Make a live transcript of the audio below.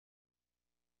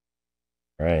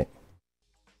Alright.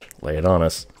 Lay it on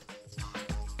us.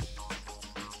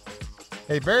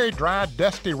 A very dry,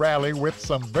 dusty rally with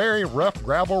some very rough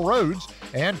gravel roads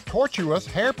and tortuous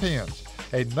hairpins.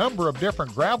 A number of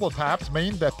different gravel types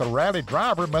mean that the rally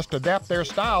driver must adapt their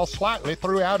style slightly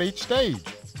throughout each stage.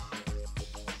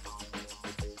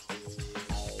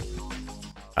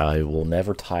 I will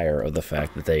never tire of the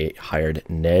fact that they hired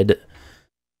Ned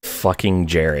fucking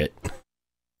Jarrett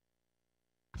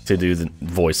to do the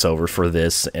voiceover for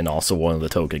this and also one of the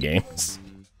Toka games.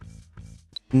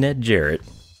 Ned Jarrett.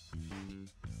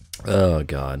 Oh,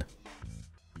 God.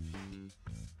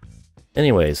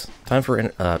 Anyways, time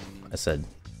for, I said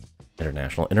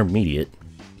intermediate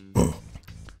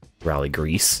Rally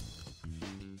Greece.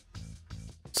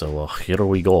 So, here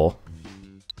we go.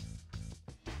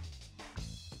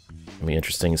 It'll be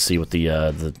interesting to see what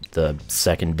the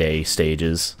second day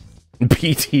stages.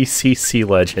 BTCC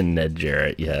legend Ned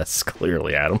Jarrett. Yes,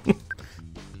 clearly, Adam.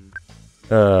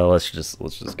 Let's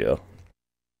just go.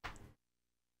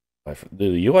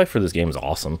 The UI for this game is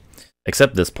awesome,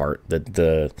 except this part.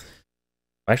 The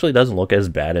actually doesn't look as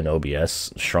bad in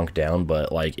OBS, shrunk down,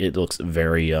 but like it looks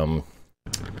very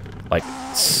like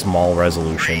small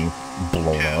resolution,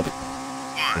 blown up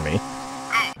for me.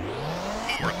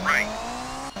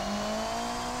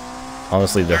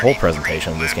 Honestly, the whole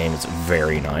presentation of this game is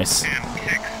very nice.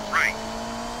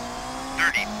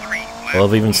 I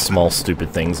love even small stupid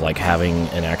things like having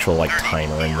an actual like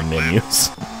timer in the menus.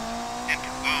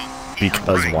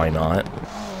 Because why not?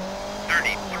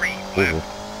 Ooh.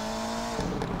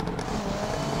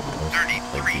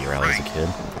 I played V-Rally as a kid.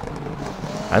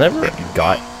 I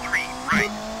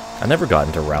never got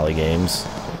into rally games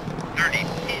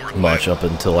much up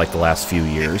until like the last few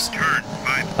years.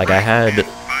 Like I had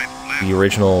the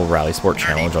original Rally Sport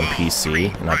Challenge on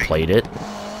PC, and I played it,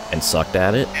 and sucked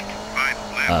at it.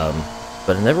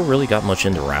 But I never really got much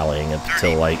into rallying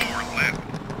until, like,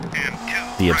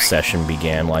 the obsession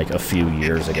began, like, a few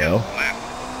years ago.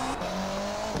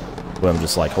 When I'm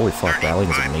just like, holy fuck, rallying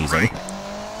is amazing.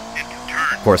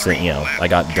 Of course, then, you know, I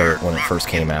got Dirt when it first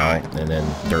came out, and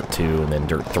then Dirt 2, and then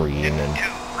Dirt 3, and then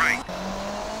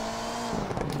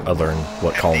I learned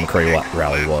what Colin McRae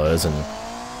rally was, and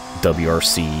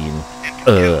WRC, and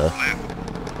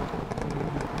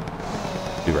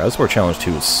Dude, Rally Sport Challenge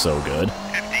 2 is so good.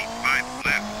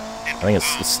 I think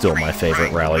it's still my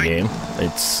favorite rally game.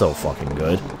 It's so fucking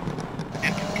good.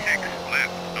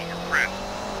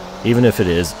 Even if it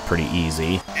is pretty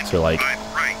easy to like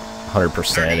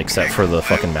 100% except for the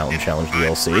fucking Mountain Challenge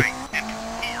DLC.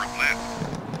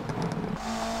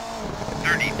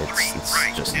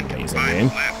 It's just an amazing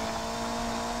game.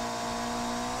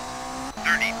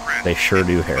 They sure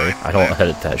do, Harry. I don't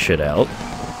edit that shit out.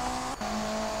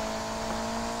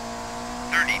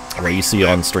 What you see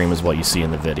on stream is what you see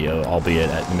in the video, albeit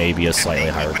at maybe a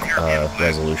slightly higher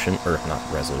resolution, or not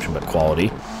resolution, but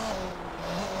quality.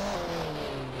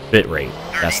 Bitrate,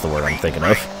 that's the word I'm thinking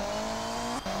of.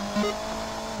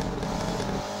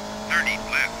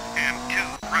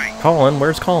 Colin,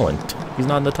 where's Colin? He's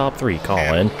not in the top 3,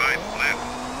 Colin.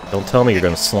 Don't tell me you're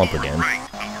gonna slump again.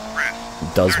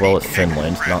 Does well at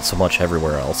Finland, not so much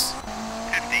everywhere else.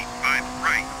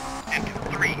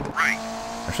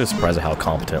 Actually surprised at how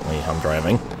competently I'm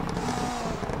driving.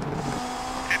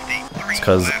 It's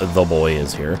because the boy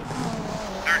is here.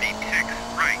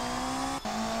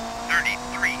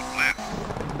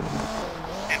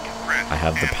 I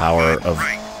have the power of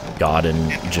God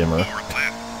and Jimmer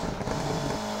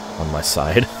on my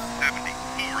side.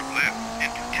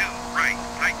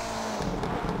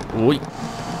 Oi.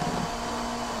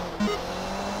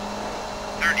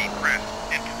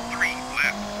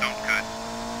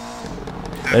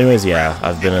 Anyways, yeah,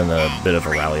 I've been in a bit of a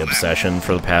rally obsession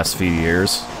for the past few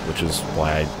years, which is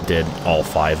why I did all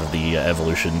 5 of the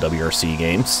Evolution WRC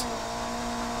games.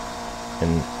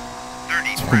 And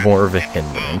it's more of a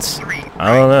hindrance.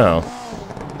 I don't know.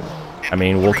 I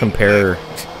mean, we can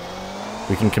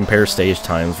compare stage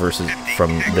times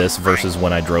from this versus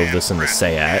when I drove this in the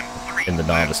Seat in the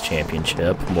Novice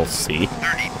Championship. We'll see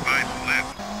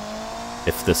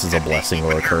if this is a blessing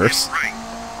or a curse.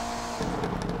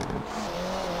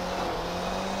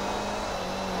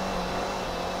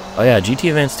 Oh yeah, GT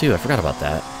Advance 2, I forgot about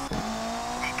that.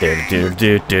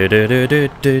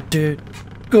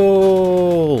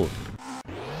 Goal!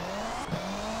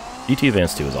 GT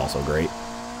Advance 2 is also great.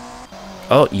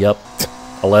 Oh, yep.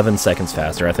 11 seconds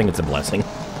faster. I think it's a blessing.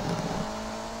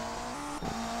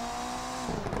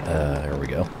 There we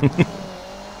go.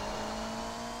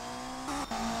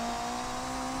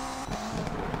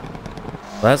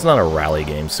 Well, that's not a rally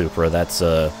game, Supra. That's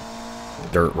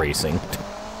dirt racing.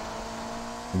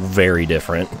 Very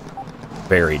different.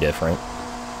 Very different.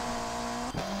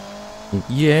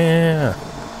 Yeah!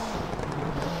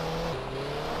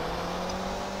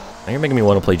 Now you're making me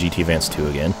want to play GT Advance 2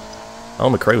 again.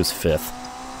 Colin McRae was 5th.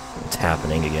 It's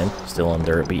happening again. Still on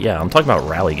dirt, but yeah, I'm talking about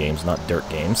rally games, not dirt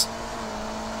games.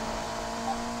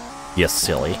 Yes,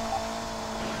 silly.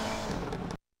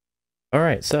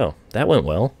 Alright, so, that went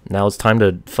well. Now it's time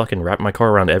to fucking wrap my car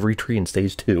around every tree in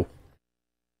Stage 2.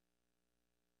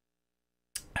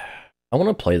 I want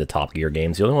to play the Top Gear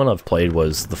games. The only one I've played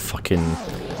was the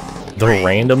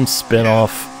random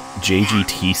spin-off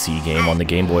JGTC game on the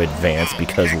Game Boy Advance,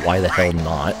 because why the hell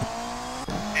not?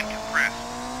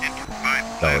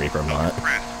 No, Reaper, I'm not.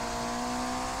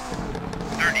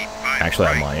 Actually,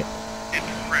 I might.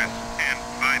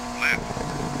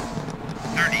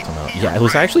 Yeah, it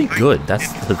was actually good.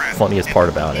 That's the funniest part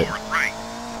about it.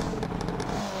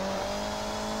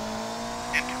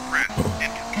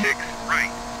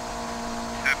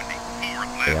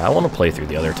 Yeah, I want to play through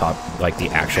the other the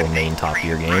actual main Top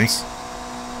Gear games.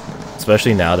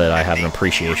 Especially now that I have an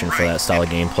appreciation for that style of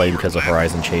gameplay because of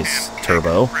Horizon Chase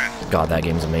Turbo. God, that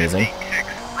game's amazing.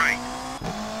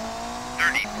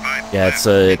 Yeah,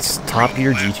 it's Top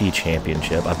Gear GT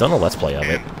Championship. I've done a Let's Play of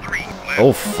it.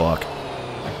 Oh, fuck.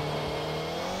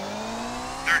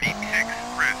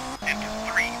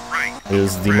 It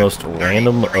is the most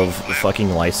random of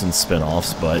fucking licensed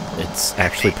spin-offs, but it's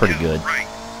actually pretty good.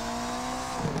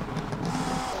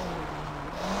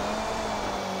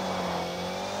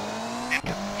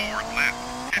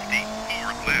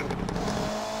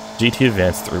 GT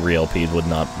Advance 3 LPs would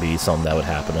not be something that would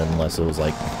happen unless it was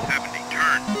like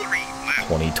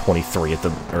 2023 at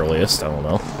the earliest, I don't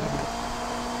know.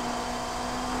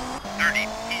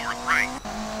 34 right.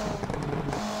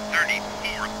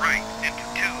 34 right into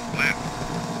 2 left.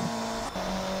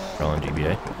 On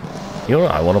GBA. You know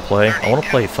what I want to play? I want to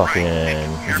play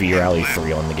fucking V-Rally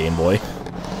 3 on the Game Boy.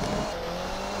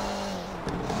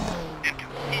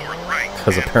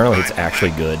 Because apparently it's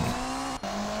actually good.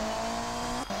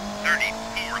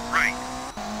 34 right.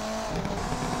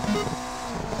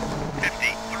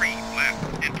 53 left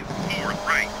into 4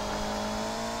 right.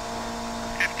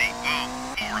 50 long.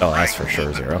 Oh, that's for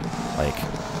sure, Zero. Like,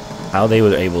 how they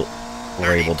were able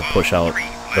to push out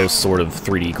those sort of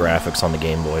 3D graphics on the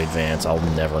Game Boy Advance, I'll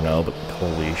never know, but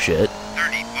holy shit.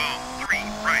 30 long, 3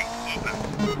 right, open.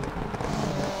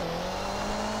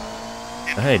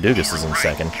 Hey, Dugas is in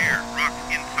second.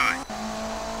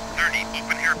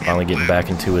 Finally getting back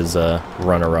into his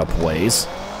runner-up ways.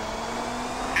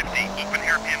 50 open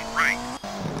hairpin right.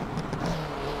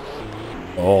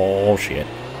 Oh, shit.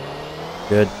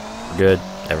 Good. We're good.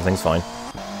 Everything's fine.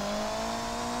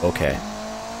 Okay.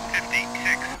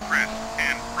 56 crest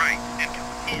and right into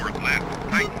 4 left.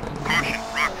 Tighten. Caution.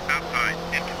 Rocks outside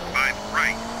into 5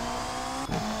 right.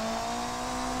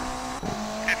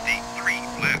 53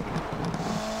 left.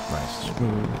 Nice.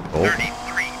 Oh.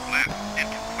 33 left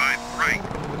into 5 right.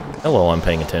 Hello, I'm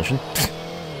paying attention.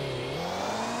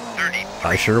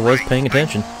 I sure was paying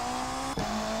attention.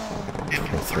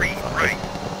 Into 3 right.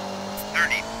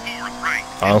 34 right.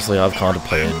 Honestly, I've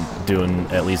contemplated doing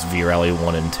at least V-Rally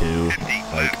 1 and 2,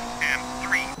 like,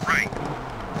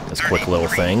 as quick little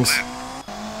things.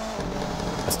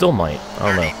 I still might. I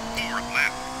don't know.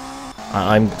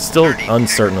 I'm still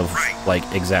uncertain of, like,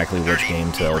 exactly which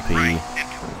game to LP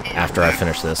after I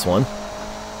finish this one.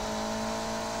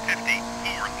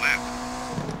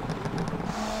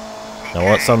 I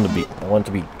want it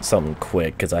to be something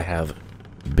quick, because I have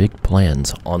big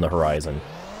plans on the horizon.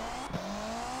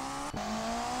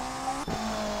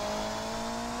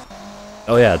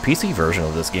 Oh yeah, the PC version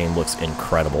of this game looks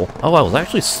incredible. Oh, I was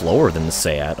actually slower than the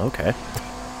Seat, okay.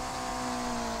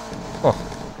 Huh.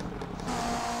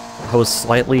 I was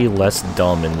slightly less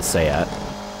dumb in the Seat.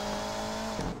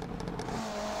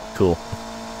 Cool.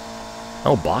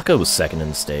 Oh, Baca was second in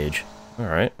the stage.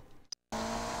 Alright.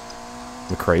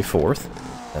 McRae 4th,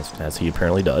 as he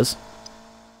apparently does.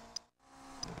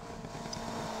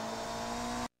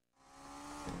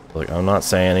 Look, I'm not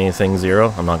saying anything,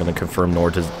 Zero. I'm not going to confirm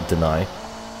nor to deny.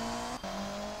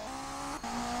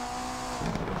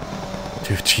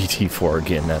 Dude, GT4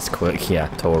 again, that's quick. Yeah,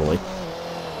 totally.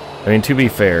 I mean, to be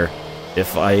fair,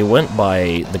 if I went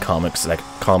by the comment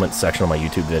section of my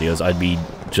YouTube videos, I'd be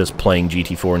just playing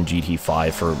GT4 and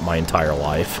GT5 for my entire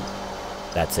life.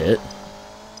 That's it.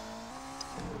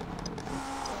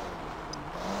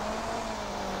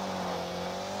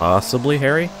 Possibly,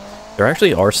 Harry? There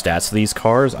actually are stats to these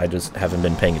cars, I just haven't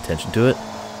been paying attention to it.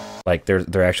 Like,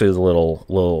 there actually is a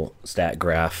little stat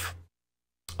graph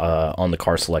on the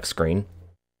car select screen.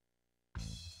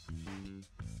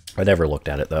 I never looked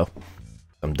at it, though.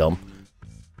 I'm dumb.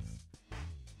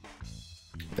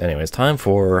 Anyways, time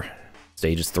for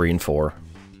stages 3 and 4.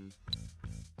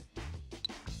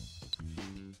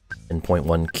 In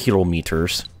 0.1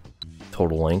 kilometers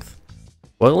total length.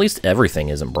 Well, at least everything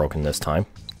isn't broken this time.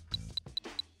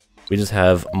 We just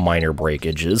have minor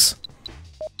breakages.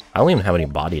 I don't even have any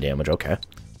body damage, okay.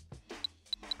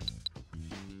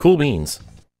 Cool beans.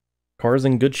 Car's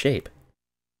in good shape.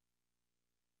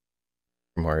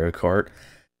 Mario Kart.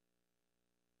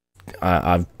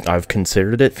 I've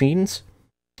considered it, fiends.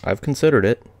 I've considered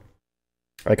it.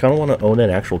 I kind of want to own an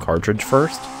actual cartridge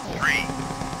first. 3, 2,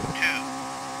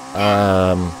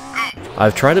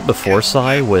 I've tried it before,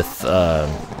 Sai, with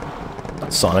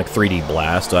Sonic 3D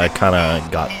Blast. I kind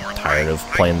of got tired of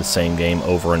playing the same game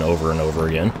over and over and over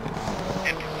again.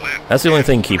 into left. That's the only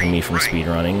thing keeping me from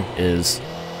speedrunning is,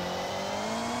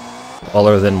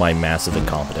 other than my massive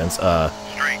incompetence,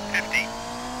 Straight 50.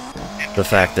 the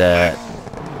fact that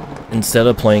instead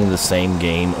of playing the same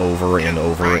game over and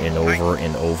over and over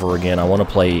and over again, I want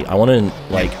to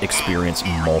like experience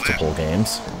multiple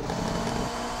games.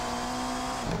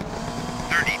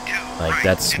 32. Like,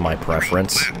 that's my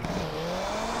preference.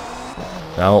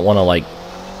 I don't want to, like,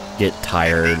 get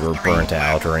tired or burnt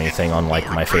out or anything on,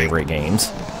 like, my favorite games.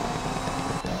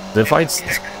 If I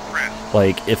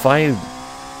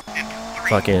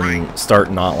fucking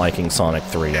start not liking Sonic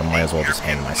 3, I might as well just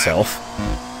hang myself.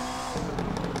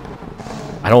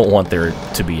 I don't want there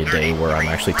to be a day where I'm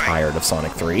actually tired of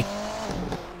Sonic 3.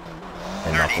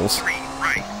 And Knuckles. 33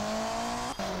 right.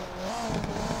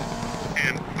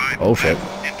 And 5 Oh shit. into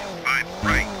 5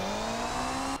 right.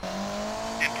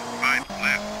 Into 5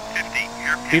 left. 50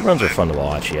 hairpin Speedruns are left. fun to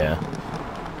watch, yeah.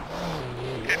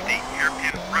 50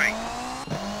 hairpin right.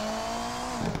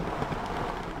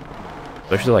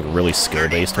 Especially, like, really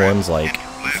skill-based ones, like,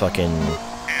 fucking...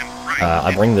 And right.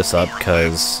 I bring this up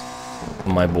because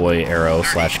my boy Arrow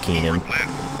 / Keenan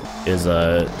is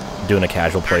doing a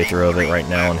casual playthrough of it right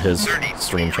now on his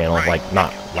stream channel. Like,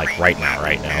 not like right now,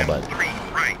 but 3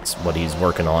 right. it's what he's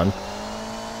working on.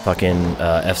 Fucking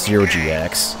F-Zero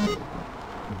GX.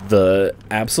 The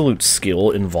absolute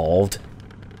skill involved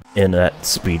in that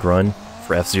speedrun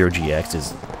for F-Zero GX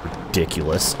is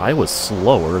ridiculous. I was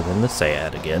slower than the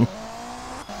Sayad again.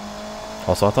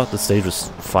 Also, I thought the stage was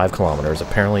 5 kilometers.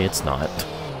 Apparently it's not.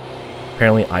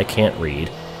 Apparently I can't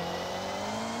read.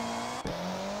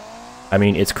 I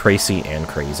mean, it's crazy and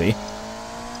crazy.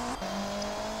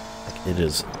 Like, it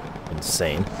is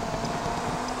insane.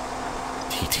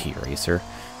 DT Racer.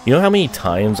 You know how many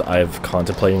times I've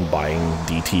contemplating buying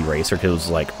DT Racer because it was,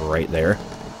 like, right there?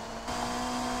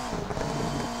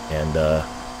 And,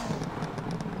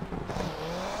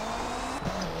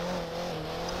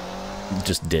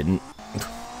 just didn't.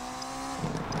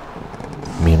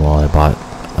 Meanwhile, I bought,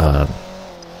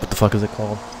 what the fuck is it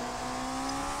called?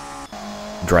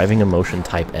 Driving Emotion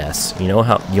Type S. You know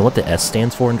what the S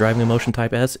stands for in Driving Emotion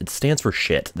Type S? It stands for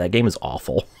shit. That game is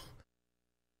awful.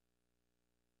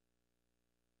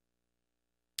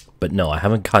 But no, I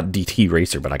haven't got DT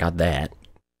Racer, but I got that.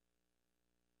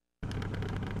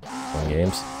 Fun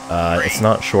games. It's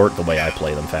not short the way I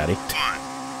play them, fatty.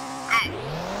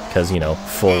 Because, you know,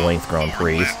 full-length Grand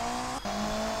Prix.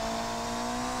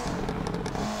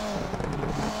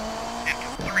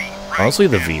 Honestly,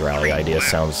 the V-Rally idea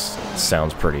sounds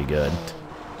pretty good.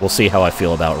 We'll see how I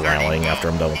feel about rallying after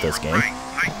I'm done with this game.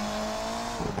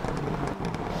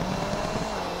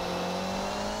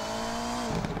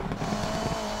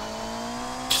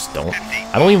 Just don't.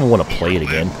 I don't even want to play it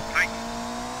again.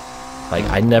 Like,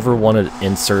 I never want to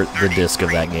insert the disc of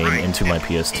that game into my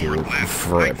PS2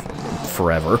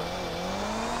 forever.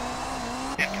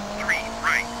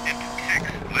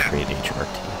 Create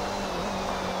HRT.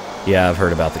 Yeah, I've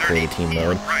heard about the creative team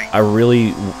mode. I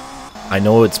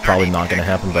know it's probably not going to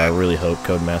happen, but I really hope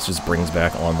Codemasters brings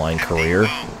back online career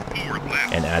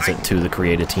and adds it to the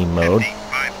creative team mode.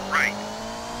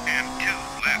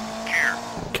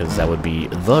 Because that would be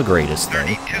the greatest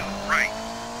thing.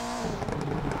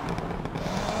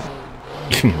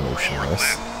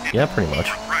 Emotionless. Yeah, pretty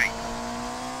much.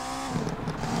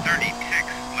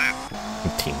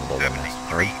 Team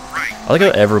Master. I like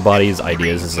how everybody's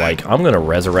ideas is like, I'm gonna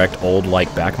resurrect old, like,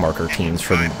 backmarker teams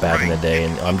from back in the day,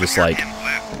 and I'm just like,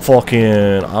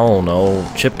 fucking, I don't know,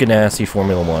 Chip Ganassi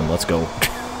Formula 1, let's go.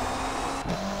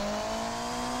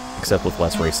 Except with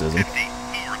less racism.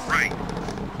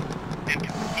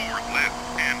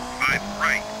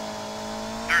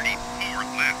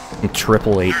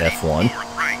 Triple 8 F1.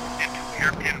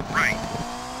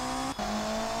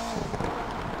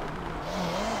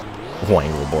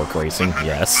 Wanglebork Racing,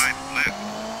 yes.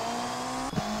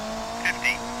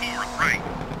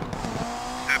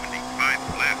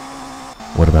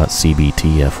 What about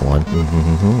CBT F1? 30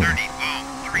 long,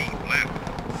 3 left.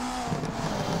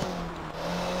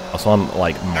 Also, I'm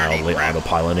like mildly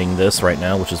autopiloting this right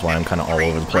now, which is why I'm kind of all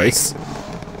over the place.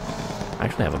 I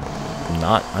actually have I'm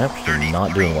actually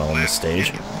not doing well on this stage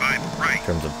in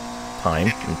terms of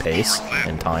time and pace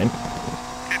and time.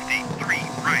 53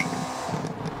 right.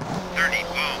 30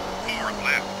 long, 4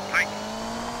 left, tight.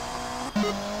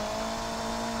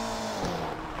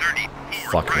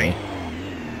 34 Fuck right. me.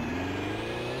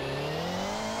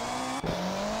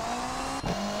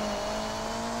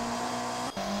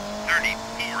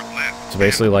 So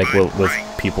basically like what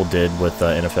people did with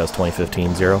NFS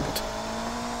 2015 Zero.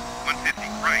 150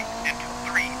 right into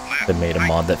 3 left. They made a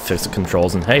mod that fixed the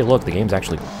controls, and hey, look, the game's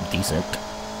actually decent.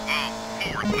 Long,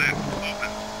 4 left, open.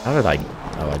 How did I...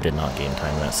 Oh, I did not gain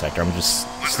time in that sector. I'm just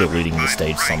still leading the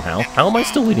stage somehow. How am I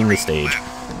still leading the stage?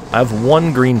 I have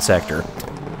one green sector.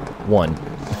 One.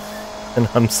 And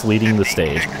I'm leading the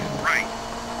stage. Right.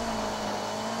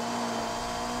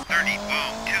 30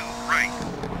 long, 2 right.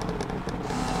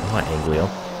 Oh, hi, Anglio.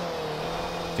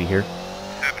 See here?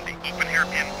 70 open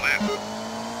hairpin left.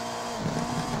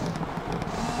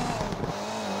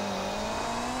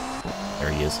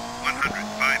 There he is.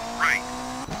 105 right.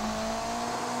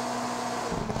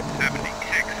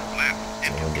 76 left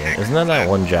into 6. Isn't that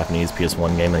one Japanese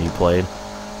PS1 game that you played?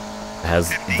 It has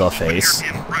the face.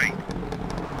 Hairpin right.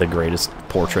 The greatest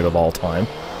portrait of all time.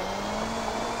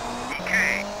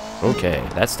 Okay. Okay,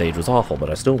 that stage was awful, but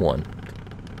I still won.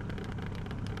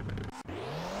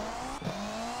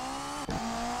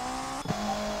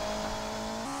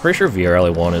 Pretty sure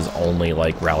VRLA 1 is only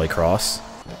like rallycross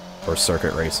or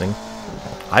circuit racing.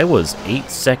 I was 8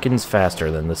 seconds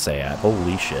faster than the Seat.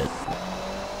 Holy shit.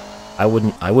 I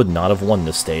would not have won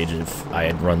this stage if I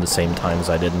had run the same time as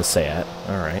I did in the Seat.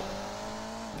 Alright.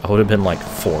 I would have been like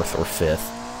 4th or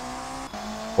 5th.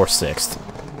 Or 6th.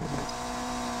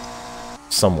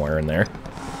 Somewhere in there.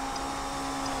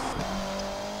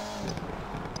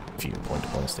 Few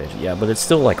point-to-point stage. Yeah, but it's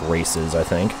still like races, I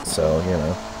think. So, you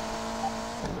know.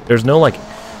 There's no like...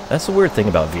 That's the weird thing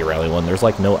about V-Rally 1. There's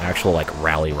like no actual like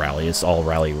rally. It's all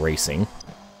rally racing.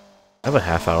 I have a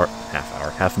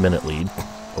half minute lead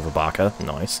over Baca.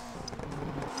 Nice.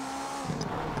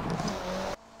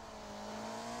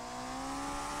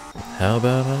 How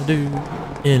about I do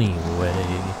anyway?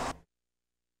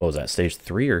 What was that, stage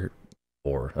 3 or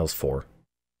 4? That was 4.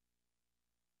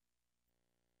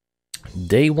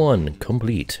 Day 1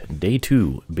 complete. Day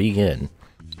 2 begin.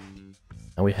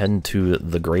 Now we head into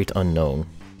the great unknown.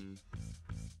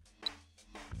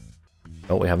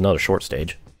 Oh, we have another short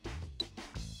stage.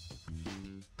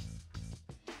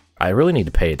 I really need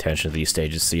to pay attention to these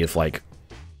stages, see if, like,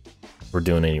 we're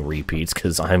doing any repeats,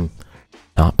 because I'm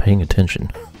not paying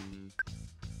attention.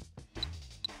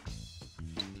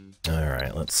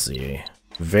 Alright, let's see.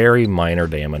 Very minor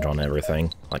damage on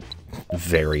everything. Like,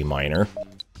 very minor.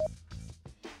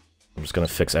 I'm just gonna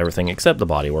fix everything except the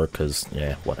bodywork, because,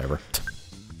 yeah, whatever.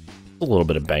 A little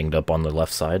bit of banged up on the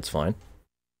left side, it's fine.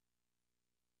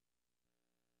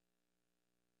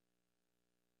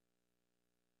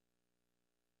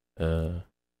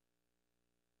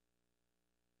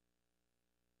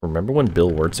 Remember when Bill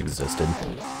Wirtz existed?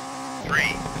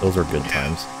 3. Those were good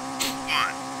times.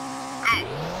 1. Go.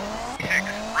 6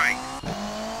 right.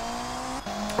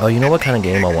 Oh, you know what kind of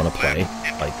game I want to play?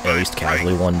 Like, at least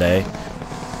casually one day?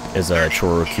 Is a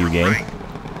Choro-Q game.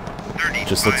 It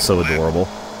just looks so adorable.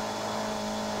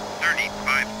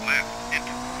 35 left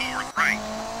into 4 right.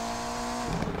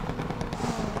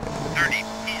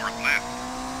 34 left.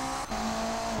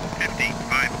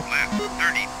 55 left.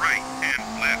 30 right and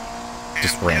left. And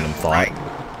Just random thought. right.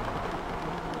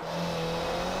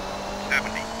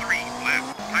 73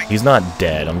 left. Tight. He's not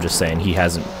dead, I'm just saying he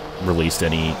hasn't released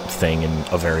anything in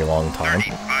a very long time.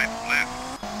 35 left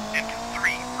into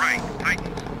 3 right.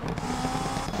 Tighten.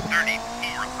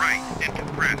 34 right into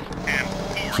press and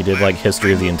 4 He did like left.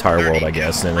 History of the Entire World, I 32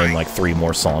 guess, and then right. like 3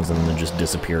 more songs, and then just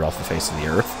disappeared off the face of the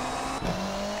earth.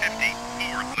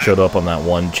 54 left. Showed up on that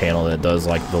one channel that does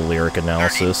like the lyric 30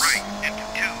 analysis. right into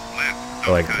 2 left.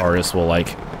 Or, like Cut. artists will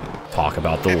like talk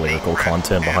about the lyrical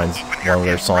content behind one of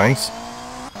their songs.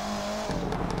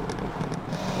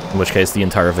 In which case the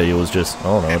entire video was just, I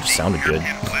don't know, it just sounded good.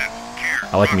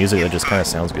 I like music that just kind of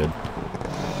sounds good.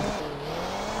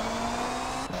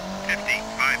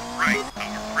 55 right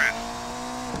over press.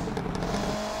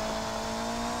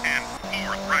 And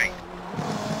 4 right.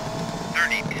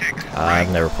 36 I've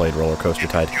never played Roller Coaster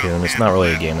Tycoon. It's not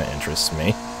really a game that interests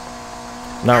me.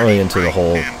 Not really into the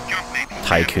whole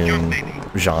tycoon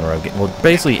genre of game. Well,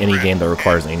 basically any game that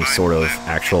requires any sort of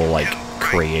actual, like,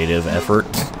 creative effort.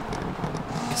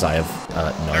 Because I have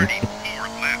None. 34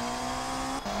 left.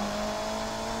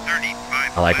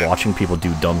 35 I like left. watching people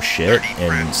do dumb shit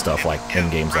and stuff like in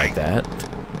games like that.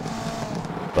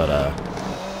 But,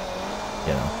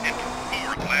 you know. Into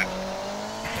 4 left.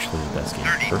 Actually, the best game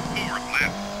 34 ever.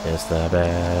 left. It's the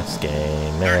best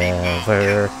game 30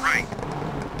 ever. right.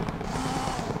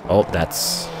 Oh,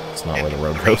 that's not where the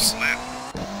road goes. Left.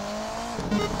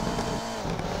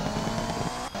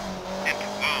 Into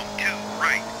long 2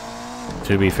 right.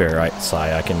 To be fair, I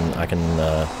can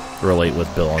relate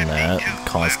with Bill on that.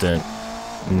 Constant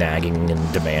nagging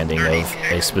and demanding of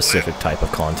a specific type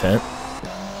of content.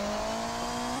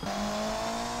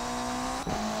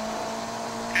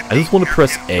 I just want to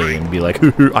press A and be like,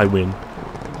 hoo, I win. Into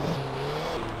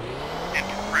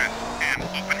press and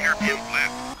open hairpin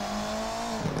left.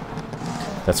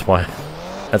 That's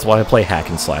why I play hack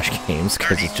and slash games,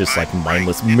 because it's just like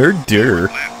mindless murder.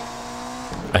 Left.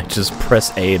 I just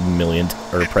press A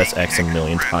or press X a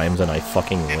million times and I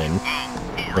fucking win. Long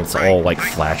 4 It's right. all like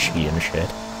flashy and shit.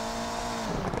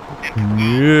 Into long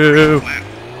No. 3 left.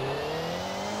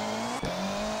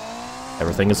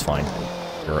 Everything is fine.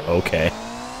 You're okay.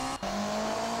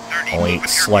 30 Only open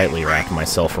slightly hairpin wrapped right.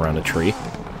 myself around a tree. 32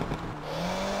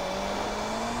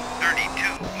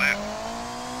 left.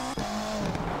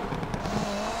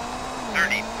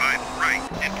 35 right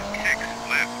into 6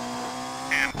 left.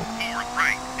 And 4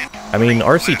 right into I mean, 3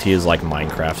 RCT left. is like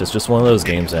Minecraft. It's just one of those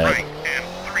games that Right and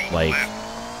 3 like, left.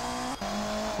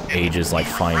 ages like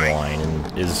fine wine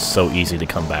and is so easy to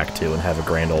come back to and have a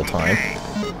grand old time. Okay.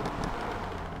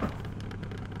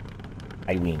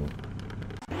 I win.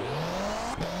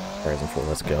 Horizon 4,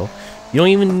 let's go. You don't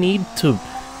even need to,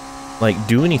 like,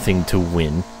 do anything to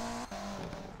win.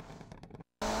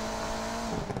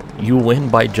 You win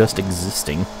by just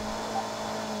existing.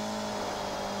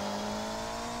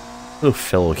 Hello,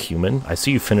 fellow human. I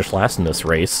see you finished last in this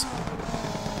race.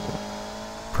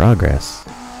 Progress.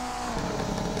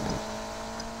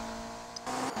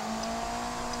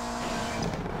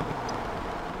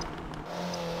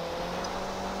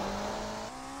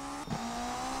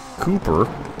 Cooper.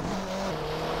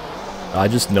 I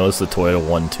just noticed the Toyota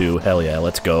 1-2. Hell yeah,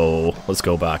 let's go. Let's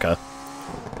go, Baka.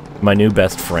 My new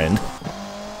best friend.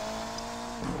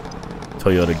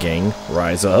 Toyota gang,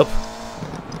 rise up.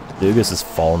 Dugas has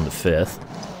fallen to 5th.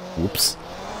 Whoops.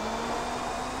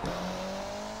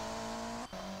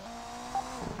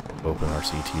 Open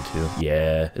RCT2.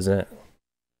 Yeah, isn't it?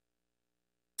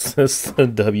 This is the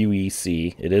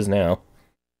WEC. It is now.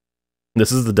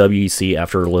 This is the WEC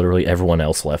after literally everyone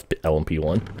else left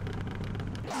LMP1.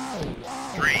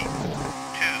 3, 2,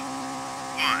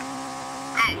 1,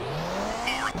 go.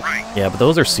 4 right. Yeah, but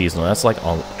those are seasonal. That's like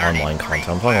online content.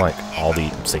 I'm talking like all the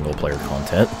single-player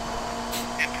content.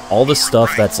 All the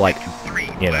stuff that's like,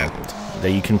 you know,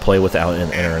 that you can play without an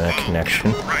internet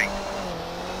connection. Right.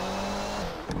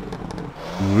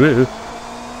 Woo.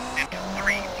 Into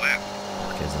 3 left.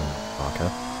 Fuck isn't Baka?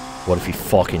 What if he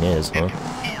fucking is, huh? 4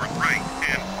 right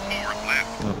and 4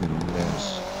 left.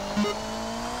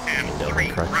 And Devil 3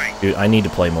 May Cry. right. Dude, I need to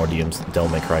play more Devil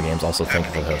May Cry games. Also, thank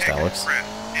you for the host, Alex. Press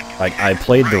into Like, I 6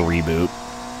 played the right. reboot.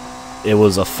 It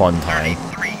was a fun time.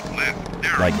 33 left.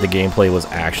 There. Like, the gameplay was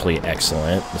actually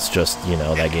excellent. It's just, you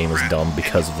know, that game is dumb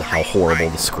because of how horrible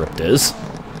the script is.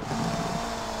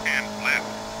 And left.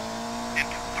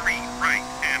 Into 3 right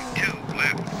and 2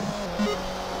 left.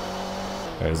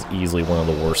 It was easily one of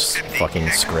the worst fucking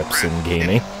scripts in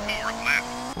gaming. 4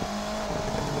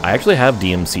 left. I actually have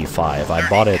DMC5. I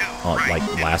bought it on, like,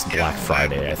 last Black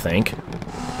Friday, I think.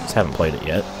 Just haven't played it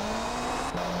yet.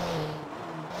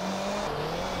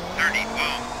 30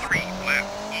 long 3 left.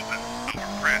 Open. Over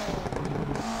press.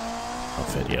 Oh,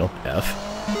 video. F.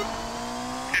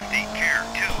 50 care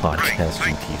 2 Podcast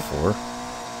right. GT4.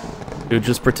 Dude,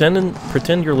 just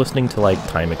pretend you're listening to, like,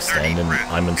 Time Extend, and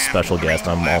I'm a special guest.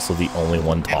 I'm also the only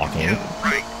one talking. 2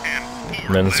 right and 4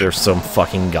 And then left. there's some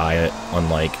fucking guy on,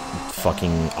 like,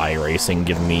 fucking iRacing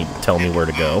telling me where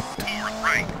to go. 4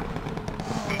 right.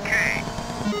 Okay.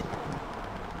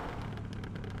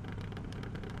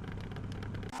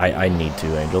 I need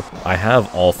to, Angel. I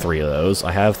have all 3 of those.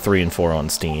 I have 3 and 4 on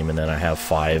Steam, and then I have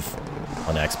 5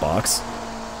 on Xbox.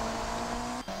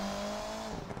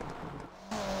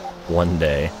 One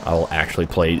day, I will actually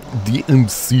play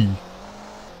DMC.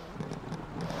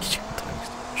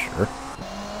 Sure.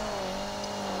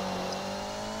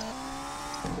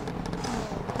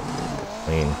 I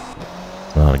mean,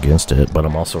 I'm not against it, but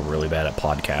I'm also really bad at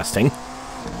podcasting.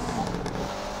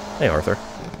 Hey, Arthur.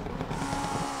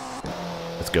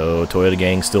 Let's go. Toyota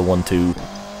gang, still 1-2.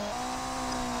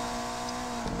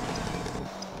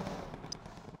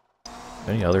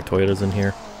 Any other Toyotas in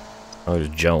here? Oh, there's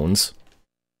Jones.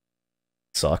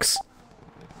 Sucks.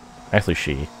 Actually,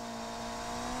 she.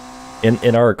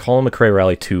 In our Colin McRae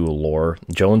Rally 2 lore,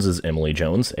 Jones is Emily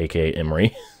Jones, aka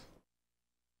Emery.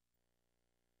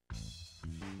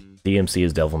 DMC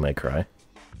is Devil May Cry.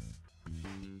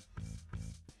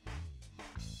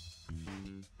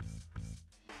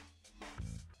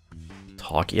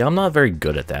 Talk. Yeah, I'm not very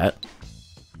good at that.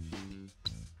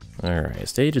 Alright,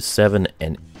 stages 7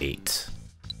 and 8.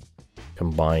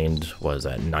 Combined, what is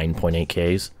that,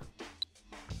 9.8 Ks?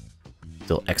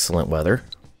 Still excellent weather.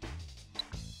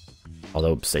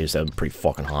 Although stage 7 is pretty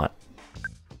fucking hot.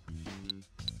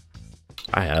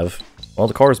 Well,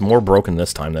 the car is more broken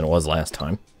this time than it was last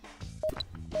time.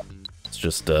 It's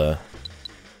just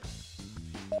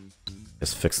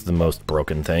fix the most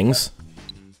broken things.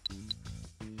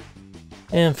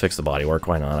 And fix the bodywork,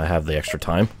 why not? I have the extra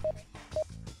time.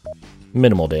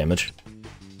 Minimal damage.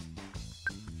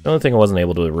 The only thing I wasn't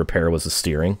able to repair was the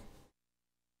steering.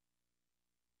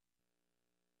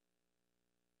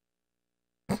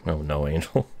 Oh no,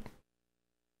 Angel.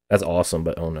 That's awesome,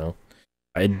 but oh no.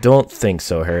 I don't think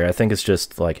so, Harry. I think it's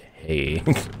just like, hey.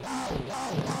 3, 2,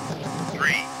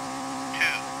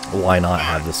 why not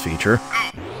have this feature? go.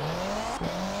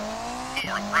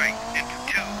 4 right into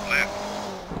 2 left.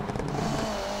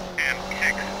 And 6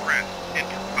 press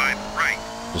into 5 right.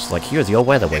 Just like, here's your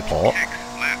weather way, Paul. 6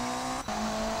 left.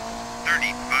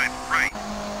 35 right.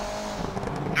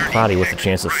 Cloudy with a 36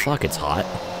 chance of right. fuck, it's hot.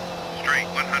 Straight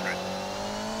 100.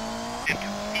 Into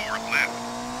 4 left.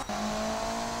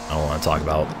 I don't want to talk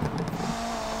about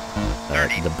the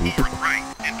 34 boop. right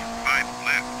into 5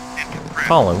 left. Into press.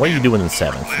 Colin, what are you doing in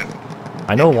 7th? Left.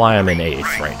 I know why I'm in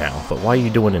 8th right now, but why are you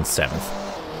doing in 7th?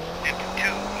 Into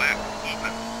 2 left.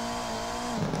 Open.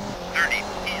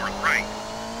 34 right.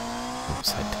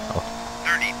 Upside down.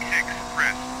 36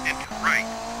 press into right.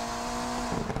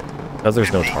 Because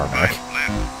there's no tarmac, 55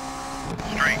 left.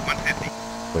 Straight 150.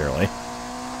 clearly.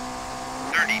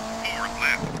 34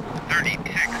 left. 36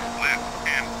 left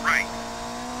and right.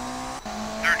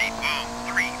 30 long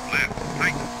 3 left.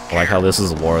 Tighten. I like how this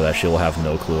is lore that she'll have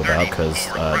no clue about, because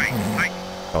 34 right. Tighten.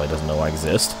 probably doesn't know I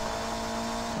exist.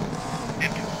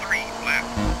 Into 3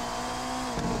 left.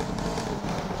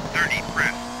 30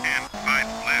 press and 5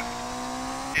 left.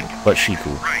 Into But she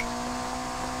cool. right.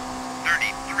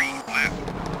 33 left.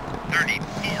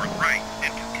 34 right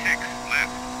into 6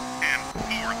 left. And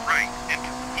 4 right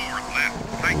into 4 left.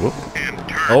 Tighten. Whoop. And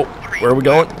turn. Oh, 3 where are we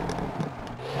going? left.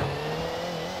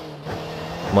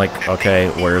 I'm like, okay,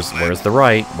 where's the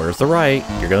right? Where's the right?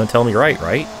 You're gonna tell me right?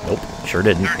 Nope, sure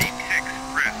didn't. 36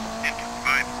 press into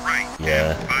 5 right.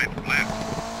 Yeah. And 5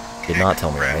 left. Did not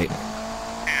tell me right.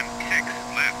 And 6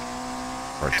 left.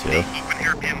 Or 50 2. open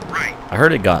hairpin right. I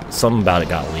heard something about it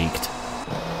got leaked,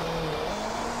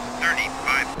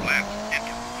 35 left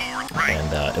into 4 right.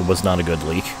 and it was not a good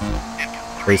leak. Into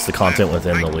At least the content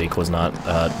within the leak was not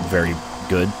very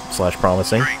good /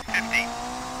 promising. Straight 50.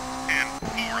 And 4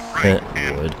 right.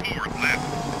 And Would. 4 left.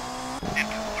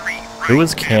 Into 3 right. Who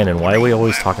is Cannon? Why are we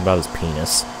always left. talking about his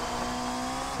penis?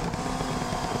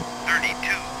 32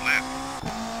 left.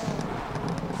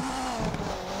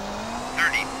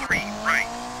 33 right.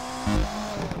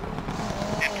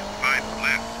 Into 5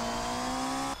 left.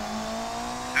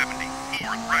 74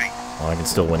 right. Well, I can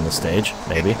still win this stage,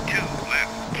 maybe. 2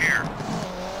 left. Care.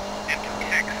 Into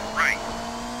 6 right.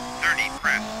 30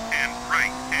 press and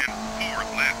right. And 4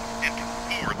 left. Into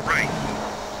 4 right.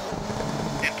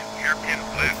 Into hairpin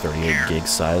left. 38 care. gig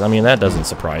size. I mean, that doesn't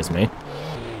surprise me.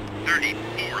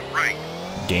 34 right.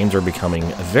 Games are becoming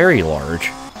very large,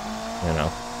 you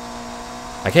know.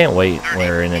 I can't wait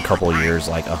where in a couple of years,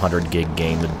 like, 100 gig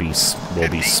game will be small.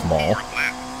 54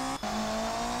 left.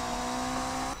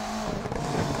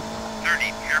 30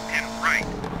 hairpin right.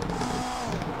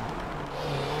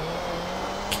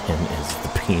 Ken is the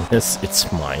penis.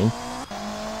 It's mine. So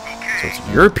Okay. it's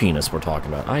your penis we're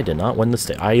talking about. I did not win the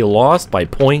stage. I lost by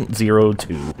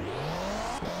 0.02.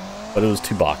 But it was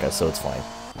Tubaka, so it's fine.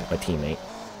 My teammate.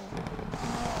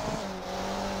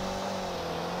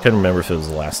 Couldn't remember if it was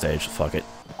the last stage. Fuck it.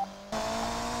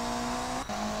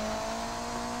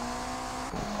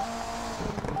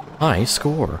 High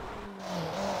score.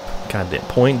 God damn.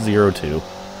 0.02.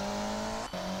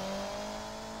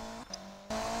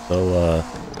 So,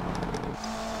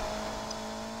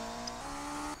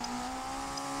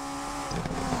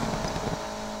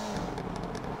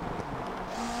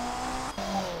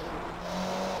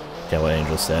 yeah, what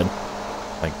Angel said.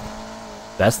 Like,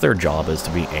 that's their job, is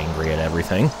to be angry at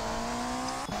everything.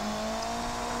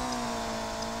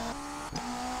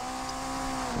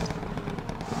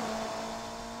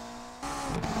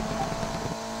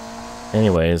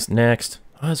 Anyways, next.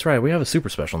 Oh, that's right, we have a super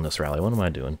special in this rally. What am I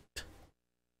doing?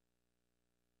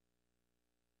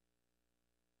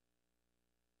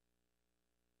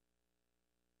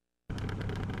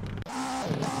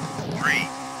 Three,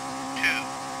 two,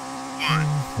 one,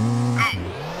 go.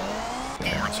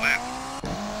 Forward left.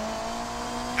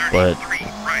 But 33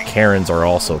 right. Karens are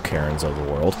also Karens of the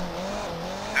world.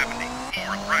 70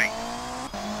 forward right.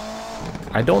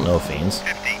 I don't know, Fiends.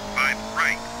 55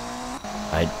 right.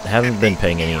 I haven't been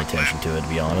paying any attention to it, to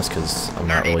be honest, because I'm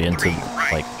not really into, 33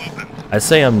 right. like, Open. I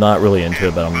say I'm not really into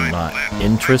it, but I'm not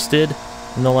interested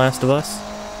in The Last of Us.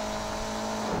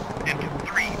 Into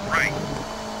 3 right.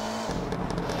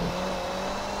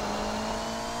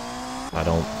 I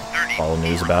don't 30 follow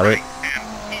news forward about it. right and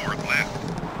forward left.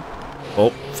 Oh,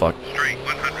 fuck. Straight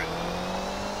 100.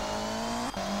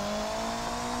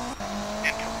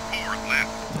 Into forward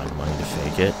left. I'm wanting to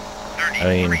fake it. 33 I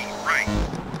mean, right.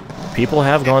 people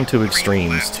have gone to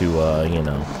extremes to, you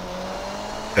know,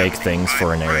 fake things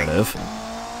for a narrative.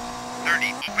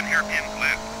 30 open hairpin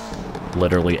left.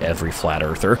 Literally every flat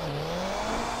earther. 30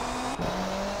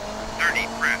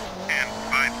 press and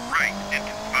 5 right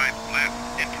into 5 left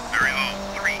into very low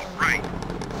 3 right.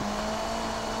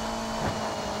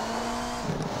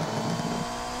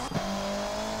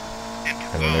 Into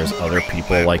And then there's low, other 3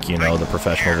 people left, like, you know, right, the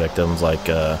professional clear. victims like,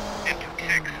 Into 6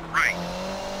 right.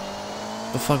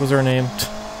 the fuck was her name? 50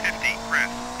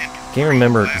 press into Can't 3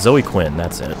 remember. left. Zoe Quinn,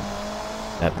 that's it.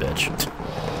 That bitch. 52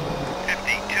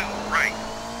 right.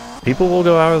 People will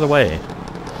go out of the way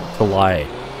to lie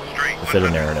Straight to fit a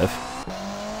 100 narrative.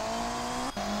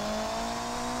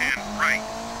 and right.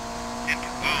 Into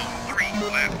low 3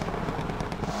 left.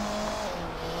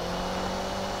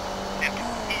 Into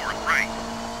forward right.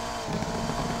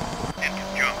 Into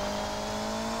jump.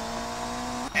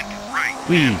 Into right.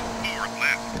 Whee. And forward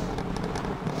left.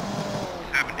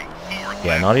 70 forward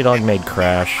Yeah, left. Naughty Dog into made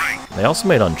Crash. right. They also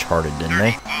made Uncharted, didn't 30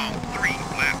 they? low 3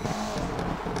 left.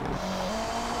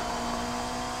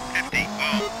 50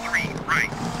 low 3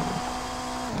 right.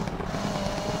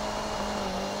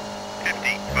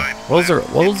 55 What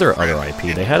was their other left.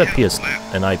 IP? They had a Into PS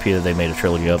left. an IP that they made a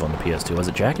trilogy of on the PS2. Was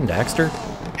it Jak and Daxter?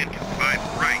 Into 5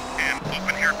 right and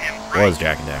open hairpin It right. was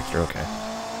Jak and Daxter, okay.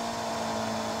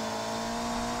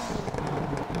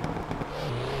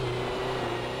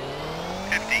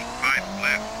 55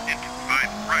 left into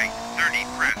 5 right. 30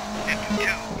 press into 2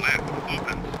 left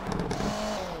open.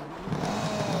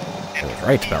 I was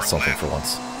right about something for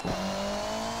once.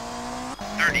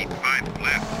 35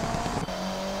 left.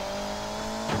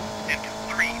 Into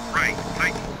 3 right.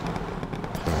 Tighten.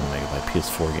 I'm gonna make it my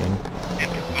PS4 game.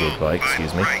 Into Gig low, bike, 5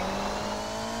 excuse me. right.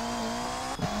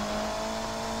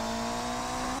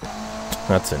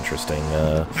 That's interesting,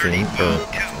 30 theme low,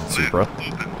 for 2 Supra.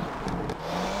 left open.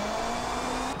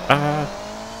 Ah,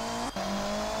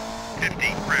 50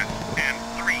 press and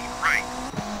 3 right.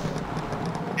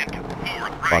 Into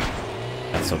forward fuck. right.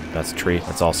 That's a tree.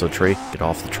 That's also a tree. Get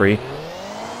off the tree. Into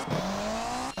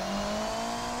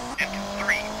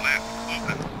 3 left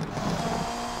open.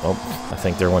 Oh, I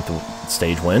think there went the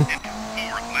stage win. Into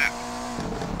forward left.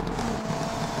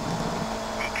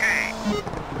 Okay.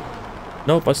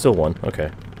 Nope, I still won.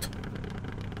 Okay.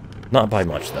 Not by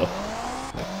much, though.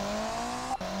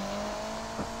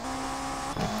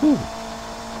 Whew.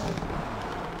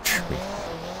 Tree.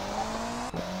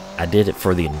 I did it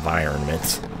for the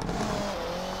environment.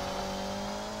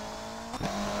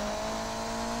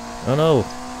 Oh no,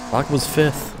 Locke was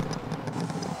 5th.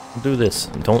 Do this.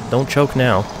 Don't choke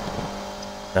now.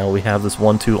 Now we have this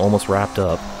 1-2 almost wrapped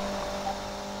up.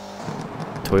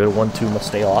 Toyota 1-2 must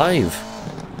stay alive.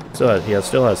 So he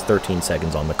still has 13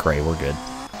 seconds on McRae. We're good.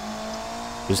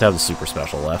 Just have the super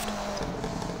special left.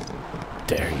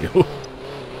 Dare you?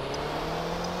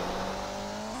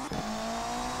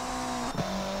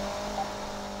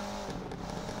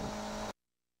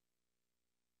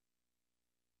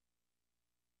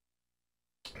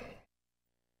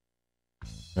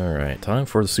 Alright, time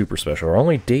for the super special. We're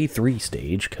only day 3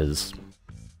 stage, because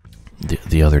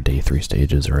the other day 3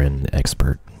 stages are in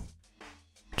expert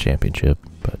championship,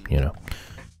 but you know.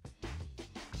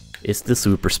 It's the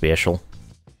super special.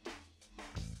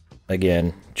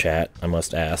 Again, chat, I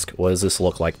must ask, what does this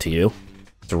look like to you?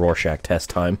 It's a Rorschach test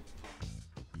time.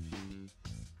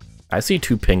 I see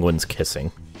 2 penguins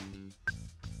kissing.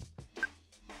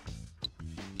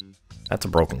 That's a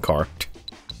broken car.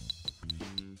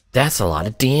 That's a lot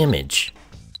of damage.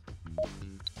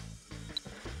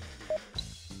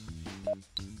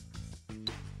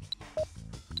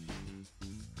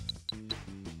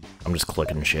 I'm just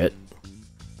clicking shit.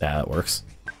 Yeah, that works.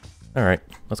 Alright,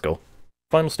 let's go.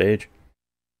 Final stage.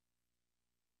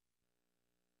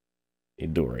 Hey,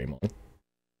 Doraemon.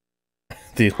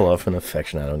 The love and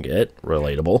affection I don't get.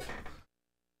 Relatable.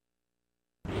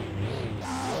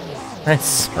 I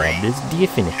swabbed his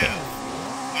diff in half.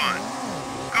 1,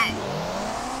 go.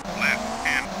 Left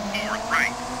and forward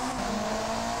right.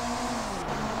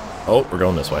 Oh, we're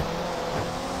going this way.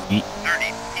 Eat.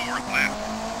 30 forward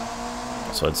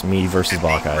left. So it's me versus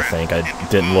Baka, I think. I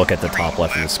didn't look at the top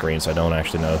left of the screen, so I don't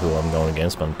actually know who I'm going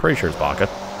against, but I'm pretty sure it's Baka.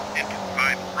 Into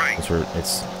 5 right.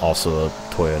 It's also a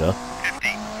Toyota. 50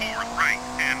 forward right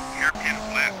and hairpin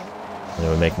left. And it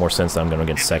would make more sense that I'm going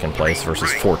against second place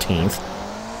versus 14th.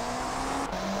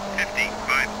 50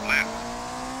 5 left.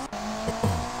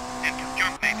 Into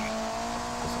jump maybe.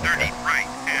 30 right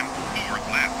and forward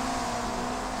left.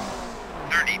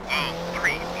 30 long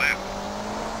 3 left.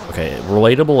 Okay,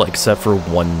 relatable except for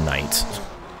one night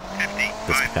 50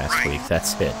 this 5 past right. week.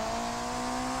 That's it.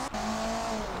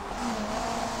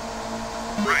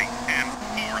 Right and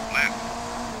forward left.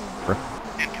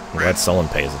 Into I'm glad someone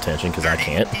pays attention, because I 30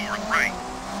 can't. forward right.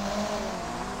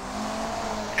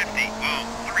 50 long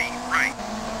 3 right.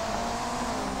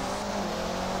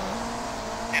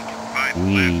 Into 5 left.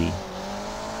 Wee.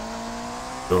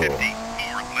 50 Oh.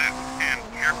 forward left and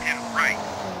hairpin right.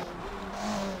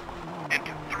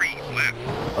 Into 3 left.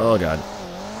 Oh, God.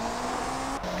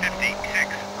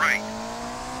 56 right.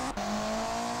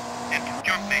 Into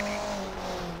jump maybe.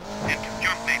 Into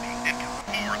jump maybe. Into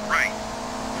forward right.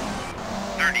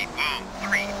 30 long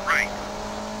 3 right.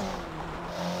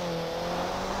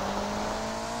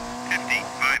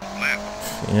 55 left.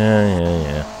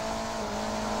 Yeah.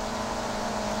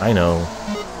 I know.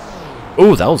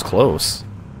 Oh, that was close.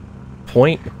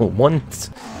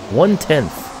 1/10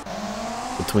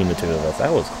 between the two of us.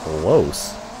 That was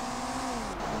close.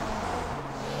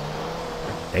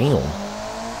 Damn.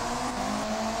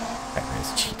 That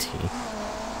is GT.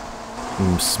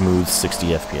 Smooth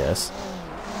 60 FPS.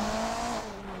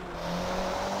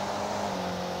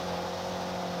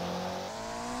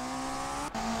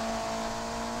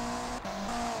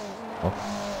 Oh.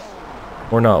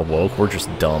 We're not woke, we're just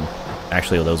dumb.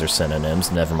 Actually, those are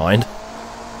synonyms, never mind.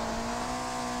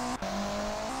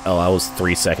 Oh, I was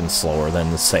 3 seconds slower than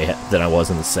I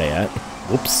was in the Sayat.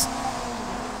 Whoops.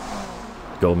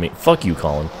 Go me. Fuck you,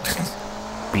 Colin.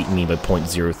 Beating me by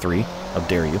 0.03. How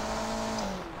dare you?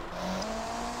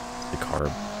 The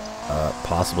car.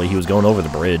 Possibly. He was going over the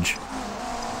bridge.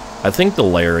 I think the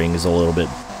layering is a little bit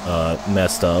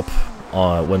messed up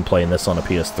when playing this on a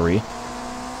PS3.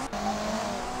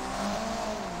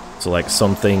 So, like,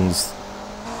 some things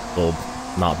will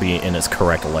not be in its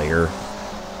correct layer,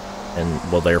 and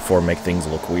will therefore make things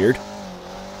look weird.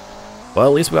 Well,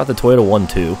 at least we got the Toyota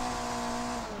 1-2.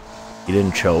 He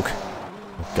didn't choke.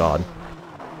 Oh, God.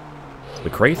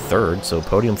 McRae third, so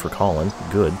podium for Colin.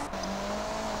 Good.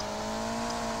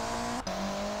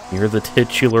 You're the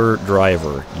titular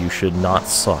driver. You should not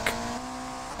suck.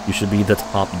 You should be the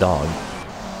top dog.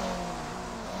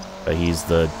 But he's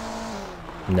the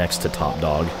next to top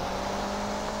dog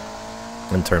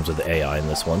in terms of the AI in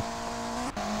this one.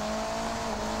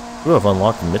 Ooh, I've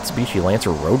unlocked the Mitsubishi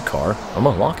Lancer road car. I'm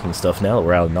unlocking stuff now that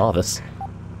we're out of Novice.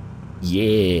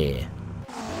 Yeah.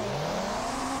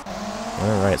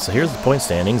 Alright, so here's the point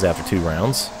standings after 2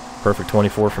 rounds. Perfect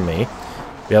 24 for me.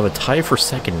 We have a tie for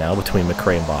second now between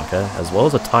McRae and Baka, as well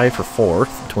as a tie for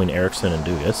fourth between Ericsson and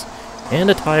Dugas, and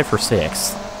a tie for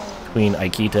sixth between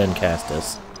Aikita and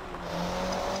Castus.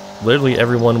 Literally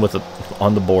everyone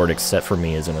on the board except for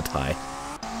me is in a tie.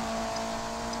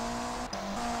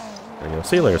 There you go.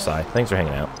 See you later, Sai. Thanks for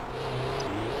hanging out.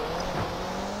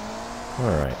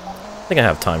 Alright. I think I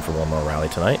have time for one more rally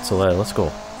tonight, so let's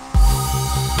go.